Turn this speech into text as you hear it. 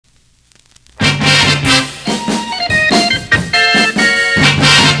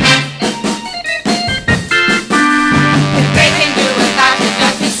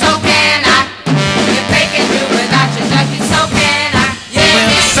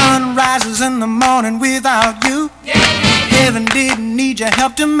hours in the morning without you. Heaven didn't need your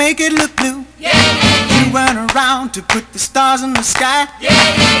help to make it look blue. You weren't around to put the stars in the sky.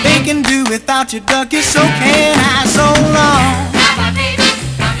 They can do without you, Ducky, so can I. So long.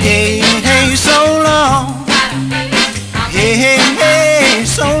 Hey, hey, so long. Hey, hey, hey,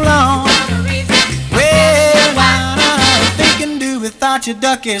 so long. Well, they can do without you,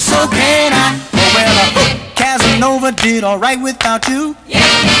 Ducky, so can I. Oh, well, Casanova did alright without you.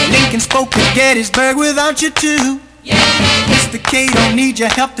 Lincoln spoke at Gettysburg without you too. Mr. K don't need your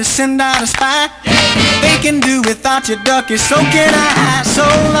help to send out a spy. They can do without you, Ducky, so can I. So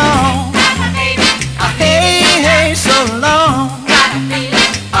long. Hey, hey, so long.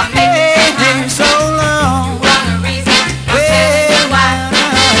 Hey, hey, so long. Well,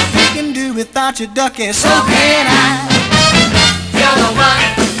 they can do without you, Ducky, so can I. You're the one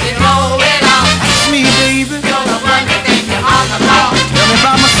that roll it on. That's me, baby. You're the one that think you're on the ball. Tell me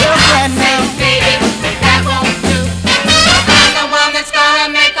about myself right now. Baby, that won't do. I'm the one that's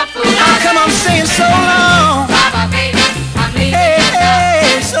gonna make a fool of you. Come on, saying so long. Baba, baby, I'm leaving. Hey,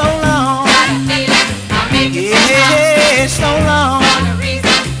 hey, so long. Got a feeling I'm making Yeah, so long. for the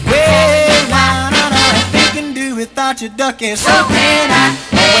reason. Well, they can do without you, Ducky, so can I.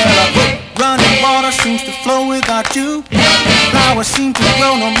 Well, running water seems to flow without you. Flowers seem to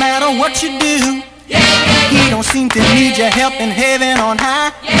grow no matter what you do. He don't seem to need your help in heaven on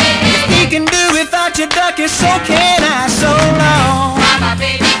high. If he can do without you, Ducky, so can I. So long. Baba,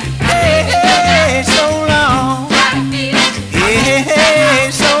 baby, Hey, hey, so long. got a feeling Hey,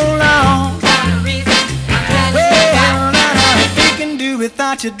 hey, so long. for the reason. Well, if they can do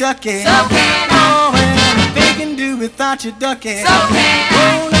without you, Ducky. So can I. Oh, well, if they can do without you, Ducky. So can I.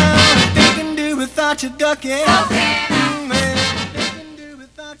 Oh, now, if they can do without you, Ducky. So can I. Well, if they can do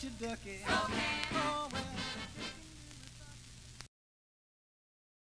without you, Ducky.